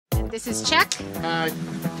This is Chuck. Hi,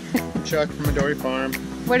 Chuck from Midori Farm.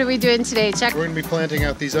 What are we doing today, Chuck? We're going to be planting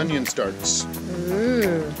out these onion starts.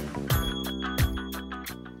 Ooh.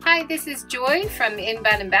 Hi, this is Joy from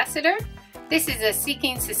Inbound Ambassador. This is a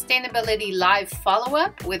Seeking Sustainability live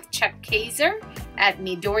follow-up with Chuck Kayser at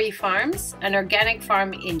Midori Farms, an organic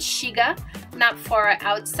farm in Shiga, not far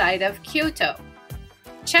outside of Kyoto.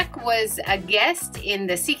 Chuck was a guest in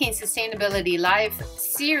the Seeking Sustainability live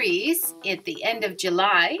series at the end of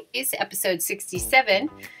July. It's episode 67.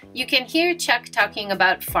 You can hear Chuck talking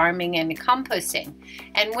about farming and composting.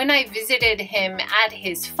 And when I visited him at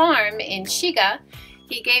his farm in Shiga,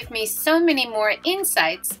 he gave me so many more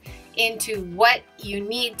insights into what you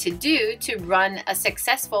need to do to run a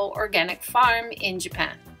successful organic farm in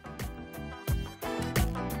Japan.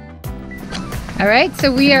 All right,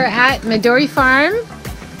 so we are at Midori Farm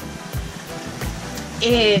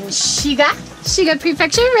in Shiga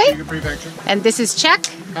Prefecture, right? Shiga Prefecture. And this is Chuck.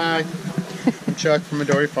 Hi, I'm Chuck from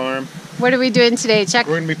Midori Farm. What are we doing today, Chuck?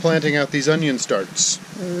 We're going to be planting out these onion starts.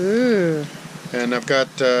 Ooh. And I've got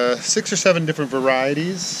 6 or 7 different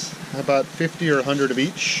varieties, about 50 or 100 of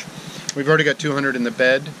each. We've already got 200 in the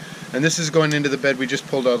bed. And this is going into the bed we just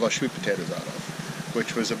pulled all the sweet potatoes out of,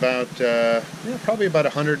 which was about, probably about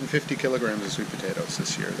 150 kilograms of sweet potatoes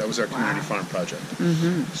this year. That was our community farm project.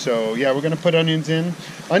 Mm-hmm. So yeah, we're going to put onions in.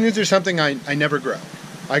 Onions are something I never grow.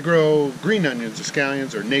 I grow green onions, or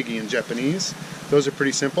scallions, or negi in Japanese. Those are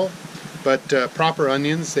pretty simple. But proper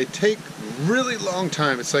onions, they take really long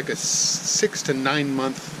time. It's like a 6 to 9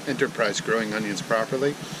 month enterprise growing onions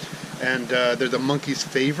properly. And they're the monkey's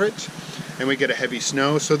favorite. And we get a heavy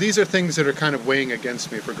snow. So these are things that are kind of weighing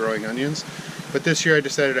against me for growing onions. But this year I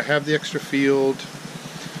decided to have the extra field.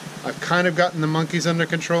 I've kind of gotten the monkeys under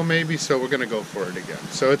control maybe, so we're going to go for it again.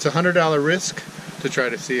 So it's a $100 risk to try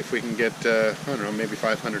to see if we can get, I don't know, maybe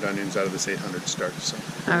 500 onions out of this 800 starts. So.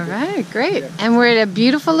 All right, great. Yeah. And we're at a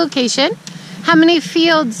beautiful location. How many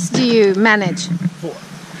fields do you manage? 4.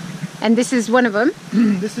 And this is one of them?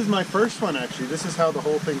 This is my first one, actually. This is how the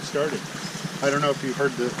whole thing started. I don't know if you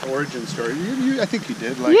heard the origin story. I think you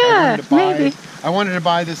did. Like, yeah, maybe. I wanted to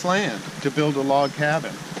buy this land to build a log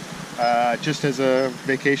cabin, just as a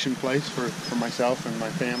vacation place for myself and my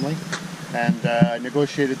family. And I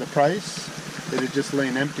negotiated the price. It had just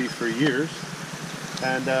lain empty for years.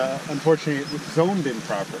 And unfortunately, it was zoned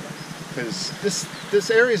improperly. Because this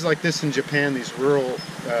areas like this in Japan, these rural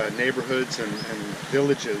neighborhoods and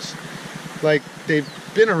villages, like they've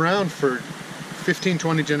been around for 15,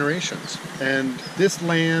 20 generations. And this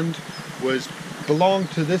land belonged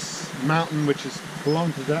to this mountain, which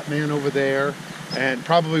belonged to that man over there, and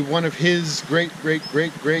probably one of his great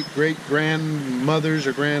grandmothers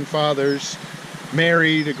or grandfathers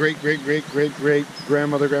married a great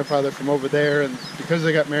grandfather from over there. And because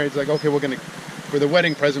they got married, it's like, okay, we're gonna, for the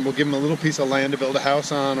wedding present, we'll give them a little piece of land to build a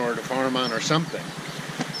house on or to farm on or something.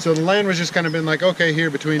 So the land was just kind of been like, okay, here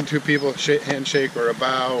between 2 people, handshake or a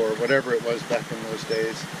bow or whatever it was back in those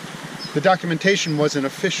days. The documentation wasn't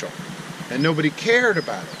official, and nobody cared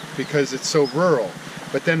about it because it's so rural.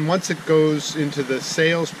 But then once it goes into the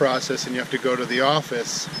sales process and you have to go to the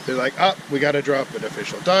office, they're like, oh, we got to drop an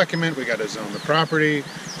official document, we got to zone the property,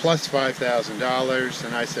 plus $5,000,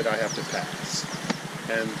 and I said I have to pass.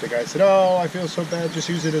 And the guy said, oh, I feel so bad, just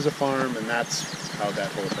use it as a farm, and that's how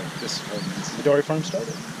that whole thing, this whole Midori Farm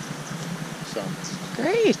started. So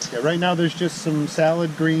great. Yeah, right now there's just some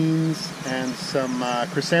salad greens and some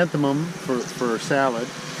chrysanthemum for salad,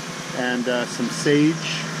 and some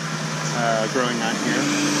sage growing on here.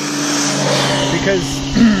 Because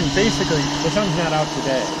basically the sun's not out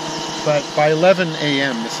today, but by 11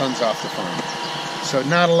 a.m. the sun's off the farm. So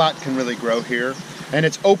not a lot can really grow here. And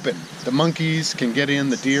it's open. The monkeys can get in,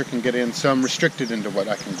 the deer can get in, so I'm restricted into what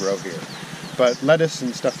I can grow here. But lettuce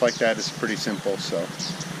and stuff like that is pretty simple, so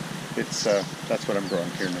it's that's what I'm growing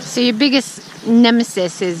here now. So your biggest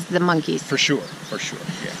nemesis is the monkeys? For sure,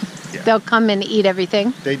 yeah. They'll come and eat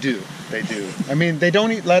everything? They do. I mean, they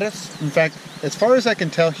don't eat lettuce. In fact, as far as I can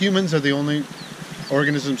tell, humans are the only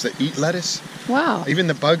organisms that eat lettuce. Wow. Even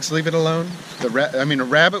the bugs leave it alone. A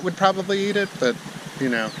rabbit would probably eat it, but, you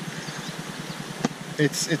know.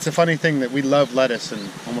 It's a funny thing that we love lettuce and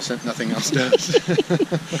almost nothing else does.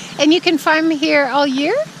 And you can farm here all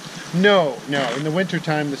year? No. In the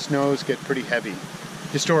wintertime, the snows get pretty heavy,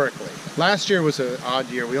 historically. Last year was an odd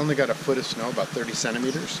year. We only got a foot of snow, about 30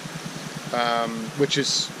 centimeters, which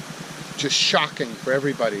is just shocking for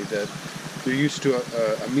everybody that they're used to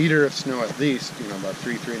a meter of snow at least, about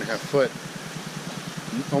 3.5 foot.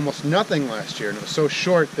 Almost nothing last year, and it was so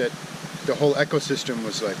short that the whole ecosystem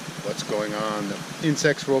was like, what's going on? The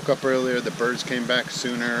insects woke up earlier, the birds came back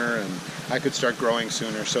sooner, and I could start growing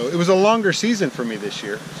sooner. So it was a longer season for me this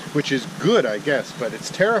year, which is good, I guess, but it's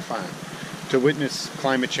terrifying to witness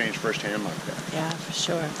climate change firsthand like that. Yeah, for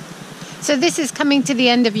sure. So this is coming to the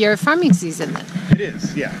end of your farming season then? It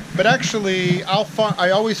is, yeah. But actually,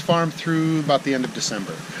 I always farm through about the end of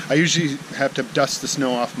December. I usually have to dust the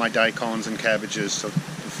snow off my daikons and cabbages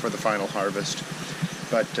for the final harvest.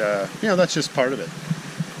 But you know, that's just part of it.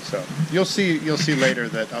 So you'll see later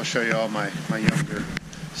that I'll show you all my younger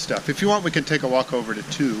stuff. If you want, we can take a walk over to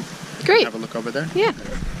 2. Great. Have a look over there. Yeah.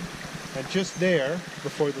 And just there,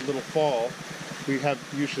 before the little fall, we have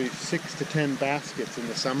usually 6 to 10 baskets in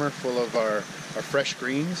the summer full of our fresh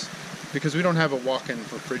greens, because we don't have a walk-in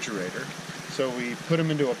refrigerator. So we put them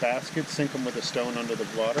into a basket, sink them with a stone under the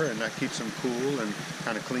water, and that keeps them cool and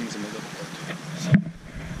kind of cleans them a little bit. So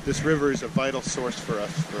this river is a vital source for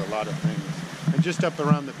us for a lot of things. And just up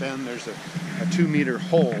around the bend, there's a 2-meter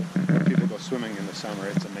hole where people go swimming in the summer.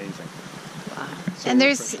 It's amazing. Wow. So And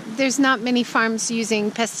there's not many farms using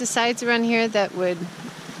pesticides around here that would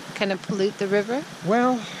kind of pollute the river?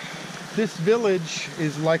 Well, this village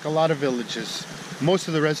is like a lot of villages. Most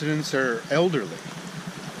of the residents are elderly.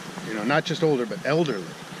 You know, not just older, but elderly.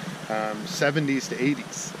 70s to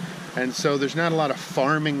 80s. And so there's not a lot of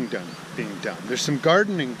farming being done. There's some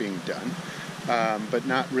gardening being done, but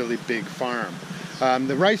not really big farm.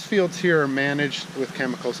 The rice fields here are managed with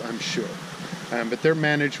chemicals, I'm sure. But they're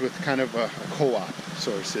managed with kind of a co-op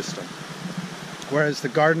sort of system. Whereas the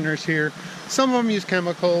gardeners here, some of them use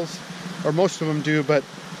chemicals, or most of them do, but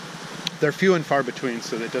they're few and far between,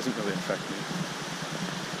 so that doesn't really affect me.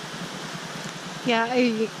 Yeah,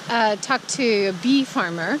 I talked to a bee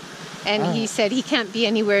farmer, and he said he can't be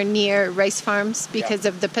anywhere near rice farms because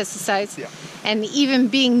of the pesticides. Yeah. And even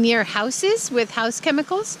being near houses with house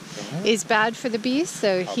chemicals is bad for the bees,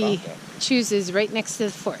 so he chooses right next to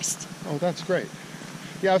the forest. Oh, that's great.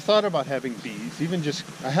 Yeah, I've thought about having bees,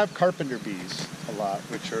 I have carpenter bees a lot,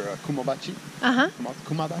 which are kumabachi,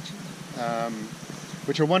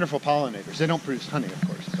 which are wonderful pollinators. They don't produce honey, of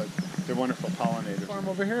course, but they're wonderful pollinators. Farm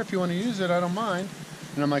over here, if you want to use it, I don't mind.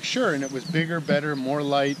 And I'm like, sure, and it was bigger, better, more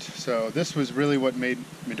light, so this was really what made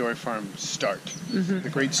Midori Farm start. The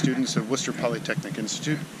great students of Worcester Polytechnic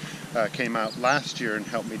Institute came out last year and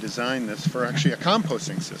helped me design this for actually a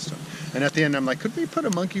composting system. And at the end, I'm like, could we put a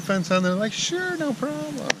monkey fence on there? They're like, sure, no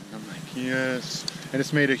problem. And I'm like, yes. And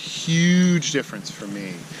it's made a huge difference for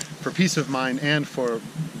me, for peace of mind and for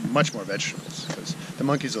much more vegetables, because the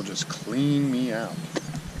monkeys will just clean me out.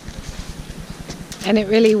 And it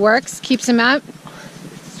really works, keeps them out?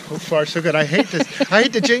 So far, so good. I hate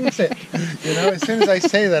to jinx it. You know, as soon as I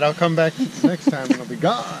say that, I'll come back next time and it'll be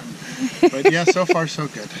gone. But yeah, so far, so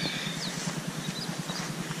good.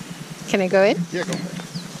 Can I go in? Yeah, go ahead.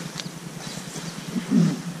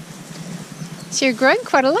 So you're growing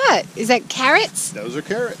quite a lot. Is that carrots? Those are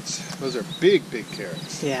carrots. Those are big, big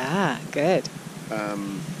carrots. Yeah, good.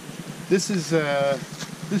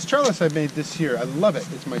 This trellis I made this year, I love it.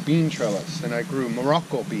 It's my bean trellis, and I grew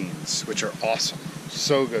Morocco beans, which are awesome.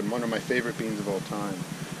 So good, one of my favorite beans of all time.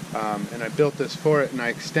 And I built this for it, and I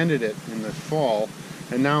extended it in the fall,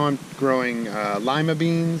 and now I'm growing fava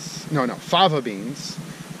beans,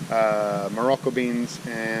 Morocco beans,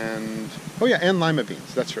 and lima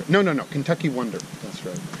beans. That's right. No, Kentucky Wonder. That's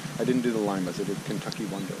right. I didn't do the limas. I did Kentucky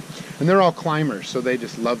Wonder. And they're all climbers, so they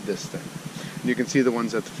just love this thing. And you can see the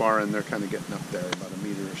ones at the far end. They're kind of getting up there, about a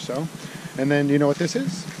meter or so. And then, you know what this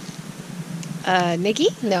is?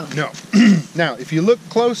 Negi? No. No. Now, if you look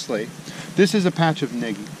closely, this is a patch of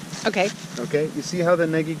negi. Okay. Okay. You see how the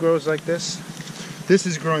negi grows like this? This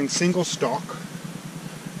is growing single stalk,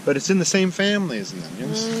 but it's in the same family as the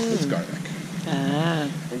onions. It's garlic. Ah.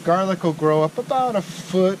 And garlic will grow up about a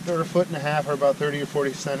foot or a foot and a half, or about 30 or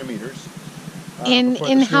 40 centimeters. In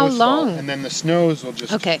how long? And then the snows will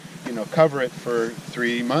just cover it for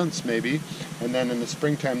 3 months maybe, and then in the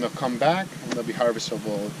springtime they'll come back and they'll be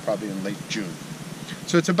harvestable probably in late June.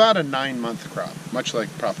 So it's about a 9-month crop, much like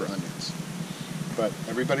proper onions. But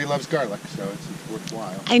everybody loves garlic, so it's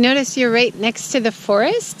worthwhile. I notice you're right next to the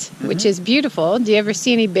forest, which is beautiful. Do you ever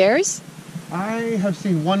see any bears? I have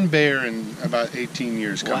seen one bear in about 18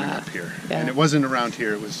 years coming up here. Yeah. And it wasn't around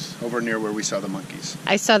here. It was over near where we saw the monkeys.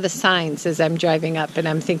 I saw the signs as I'm driving up, and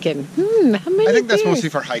I'm thinking, how many I think that's bears? mostly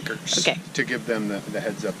for hikers, to give them the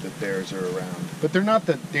heads up that bears are around. But they're not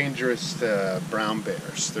the dangerous brown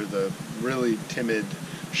bears. They're the really timid,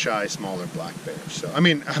 shy, smaller black bears. So, I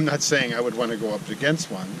mean, I'm not saying I would want to go up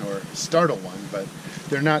against one or startle one, but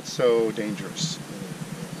they're not so dangerous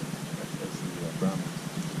as the brown ones.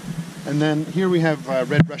 And then here we have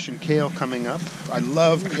red Russian kale coming up. I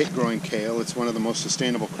love growing kale. It's one of the most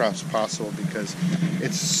sustainable crops possible because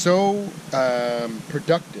it's so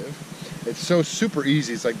productive. It's so super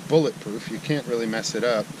easy. It's like bulletproof. You can't really mess it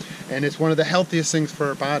up. And it's one of the healthiest things for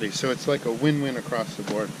our body. So it's like a win-win across the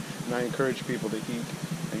board. And I encourage people to eat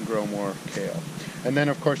and grow more kale. And then,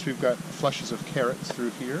 of course, we've got flushes of carrots through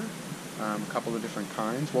here. A couple of different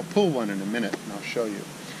kinds. We'll pull one in a minute and I'll show you.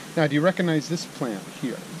 Now, do you recognize this plant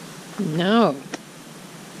here? No.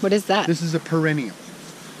 What is that? This is a perennial.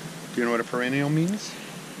 Do you know what a perennial means?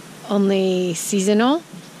 Only seasonal?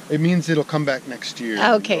 It means it'll come back next year.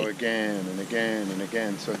 Okay. And go again and again and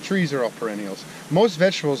again. So trees are all perennials. Most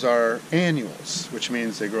vegetables are annuals, which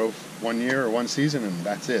means they grow 1 year or 1 season and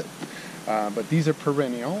that's it. But these are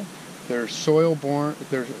perennial. They're soil borne.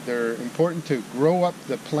 They're important to grow up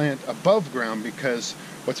the plant above ground because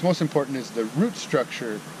what's most important is the root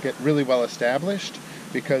structure get really well established,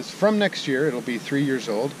 because from next year it'll be 3 years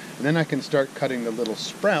old and then I can start cutting the little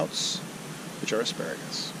sprouts, which are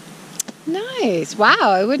asparagus. Nice. Wow,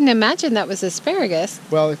 I wouldn't imagine that was asparagus.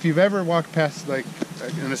 Well, if you've ever walked past like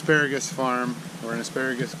an asparagus farm or an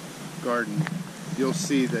asparagus garden, you'll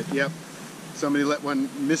see that, yep, somebody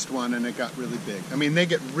missed one and it got really big. I mean, they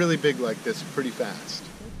get really big like this pretty fast.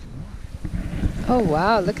 Oh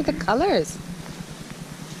wow, look at the colors.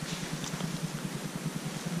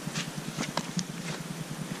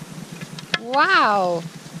 Wow,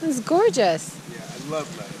 that's gorgeous. Yeah, I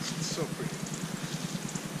love lettuce. It's so pretty.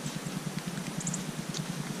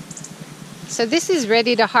 So this is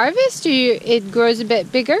ready to harvest, or it grows a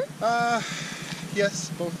bit bigger?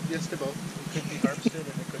 Yes, both. Yes to both. It could be harvested and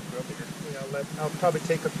it could grow bigger. I'll probably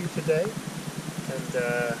take a few today, and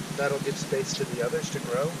that'll give space to the others to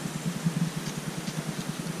grow.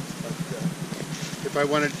 But, if I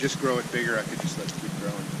wanted to just grow it bigger, I could just let it keep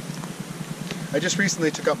growing. I just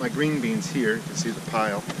recently took out my green beans here. You can see the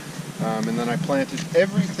pile. And then I planted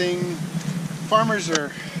everything. Farmers are,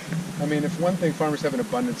 I mean, if one thing farmers have an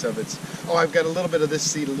abundance of, it's, oh, I've got a little bit of this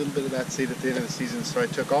seed, a little bit of that seed at the end of the season. So I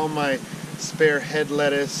took all my spare head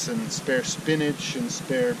lettuce and spare spinach and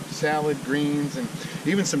spare salad greens and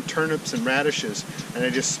even some turnips and radishes. And I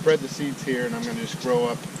just spread the seeds here, and I'm going to just grow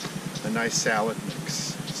up a nice salad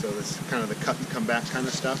mix. So this is kind of the cut and come back kind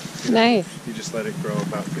of stuff. Nice. You just let it grow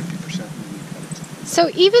about 50%. And then you cut it. So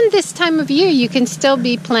even this time of year, you can still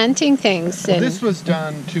be planting things. Well, this was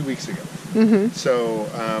done 2 weeks ago. Mm-hmm. So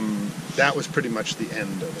that was pretty much the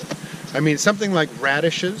end of it. I mean, something like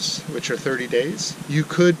radishes, which are 30 days, you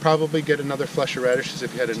could probably get another flush of radishes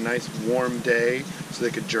if you had a nice warm day so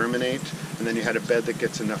they could germinate, and then you had a bed that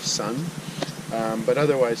gets enough sun. But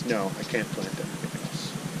otherwise, no, I can't plant anything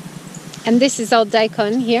else. And this is all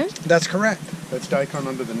daikon here? That's correct. That's daikon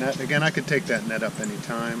under the net. Again, I could take that net up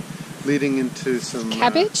anytime, leading into some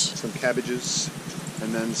cabbage, some cabbages,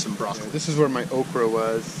 and then some broccoli. This is where my okra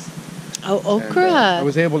was. Oh, okra. And, I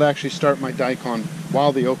was able to actually start my daikon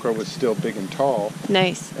while the okra was still big and tall.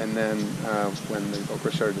 Nice. And then when the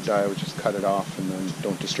okra started to die, I would just cut it off and then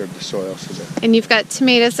don't disturb the soil. So that. And you've got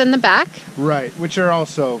tomatoes in the back? Right, which are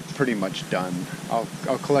also pretty much done. I'll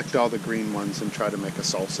collect all the green ones and try to make a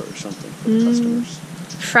salsa or something for the customers.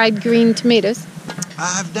 Fried green tomatoes?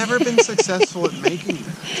 I've never been successful at making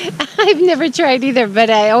that. I've never tried either,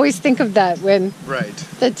 but I always think of that when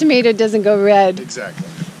the tomato doesn't go red. Exactly.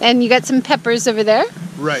 And you got some peppers over there?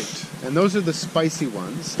 Right. And those are the spicy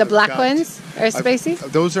ones. The black ones are spicy?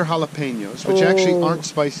 Those are jalapenos, which actually aren't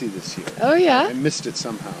spicy this year. Oh, yeah? I missed it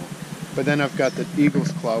somehow. But then I've got the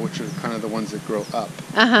eagle's claw, which are kind of the ones that grow up.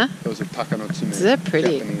 Uh-huh. Those are takanotsume. They're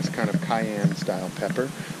pretty. Japanese kind of cayenne-style pepper.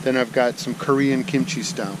 Then I've got some Korean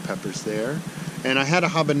kimchi-style peppers there. And I had a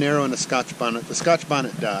habanero and a Scotch bonnet. The Scotch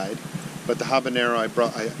bonnet died, but the habanero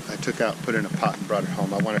I took out, put it in a pot, and brought it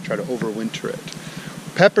home. I want to try to overwinter it.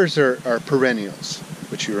 Peppers are perennials,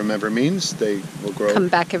 which you remember means they will come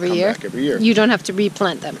back every year. You don't have to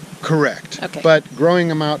replant them. Correct. Okay. But growing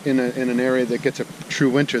them out in an area that gets a true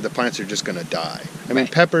winter, the plants are just going to die. I mean,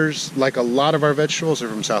 peppers, like a lot of our vegetables, are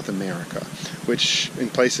from South America, which in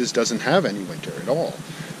places doesn't have any winter at all.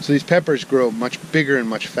 So these peppers grow much bigger and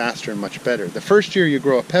much faster and much better. The first year you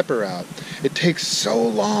grow a pepper out, it takes so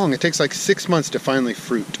long. It takes like 6 months to finally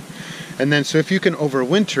fruit. And then, so if you can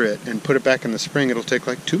overwinter it and put it back in the spring, it'll take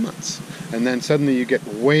like 2 months. And then suddenly you get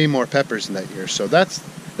way more peppers in that year. So that's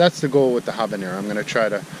the goal with the habanero. I'm going to try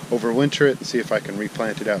to overwinter it and see if I can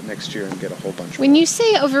replant it out next year and get a whole bunch more. When you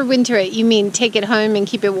say overwinter it, you mean take it home and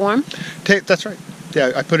keep it warm? That's right.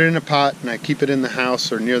 Yeah, I put it in a pot and I keep it in the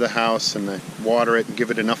house or near the house, and I water it and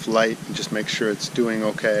give it enough light and just make sure it's doing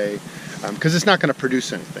okay. Because it's not going to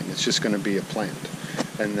produce anything. It's just going to be a plant.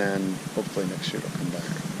 And then hopefully next year it'll come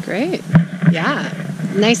back. Great. Yeah.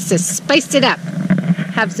 Nice to spice it up.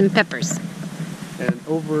 Have some peppers. And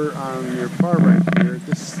over on your far right here,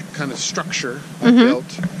 this kind of structure I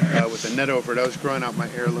built with a net over it. I was growing out my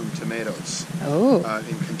heirloom tomatoes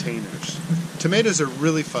in containers. Tomatoes are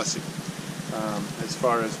really fussy as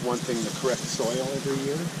far as wanting the correct soil every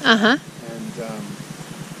year. And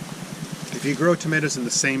if you grow tomatoes in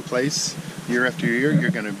the same place year after year,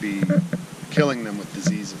 you're going to be killing them with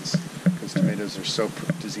diseases because tomatoes are so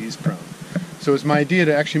disease prone. So it's my idea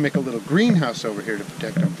to actually make a little greenhouse over here to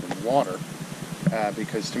protect them from water.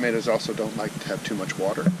 Because tomatoes also don't like to have too much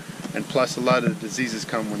water. And plus, a lot of the diseases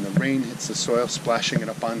come when the rain hits the soil, splashing it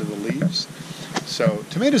up onto the leaves. So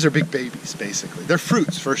tomatoes are big babies, basically. They're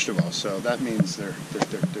fruits, first of all, so that means they're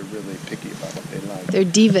really picky about what they like. They're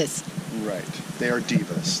divas. Right. They are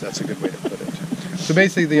divas. That's a good way to put it. So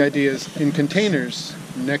basically, the idea is, in containers,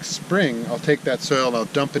 next spring, I'll take that soil and I'll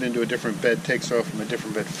dump it into a different bed, take soil from a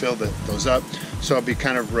different bed, fill those up. So I'll be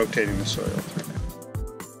kind of rotating the soil through.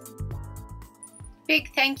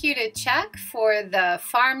 Big thank you to Chuck for the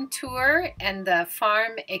farm tour and the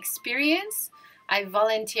farm experience. I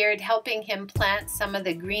volunteered helping him plant some of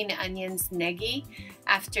the green onions negi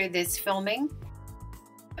after this filming.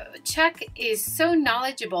 Chuck is so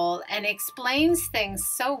knowledgeable and explains things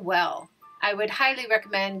so well. I would highly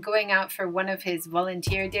recommend going out for one of his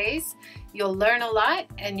volunteer days. You'll learn a lot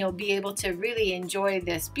and you'll be able to really enjoy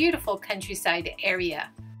this beautiful countryside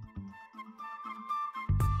area.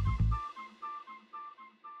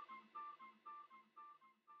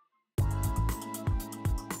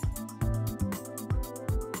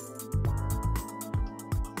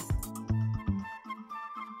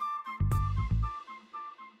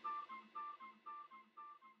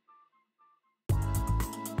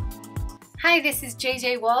 Hi, this is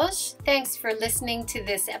JJWalsh. Thanks for listening to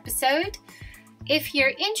this episode. If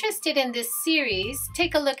you're interested in this series,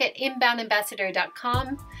 take a look at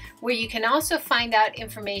inboundambassador.com, where you can also find out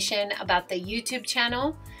information about the YouTube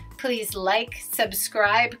channel. Please like,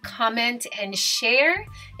 subscribe, comment, and share.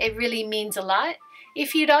 It really means a lot.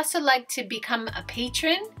 If you'd also like to become a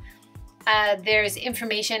patron, there's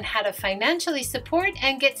information how to financially support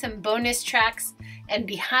and get some bonus tracks and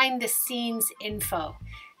behind the scenes info.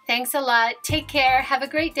 Thanks a lot. Take care. Have a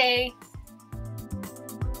great day.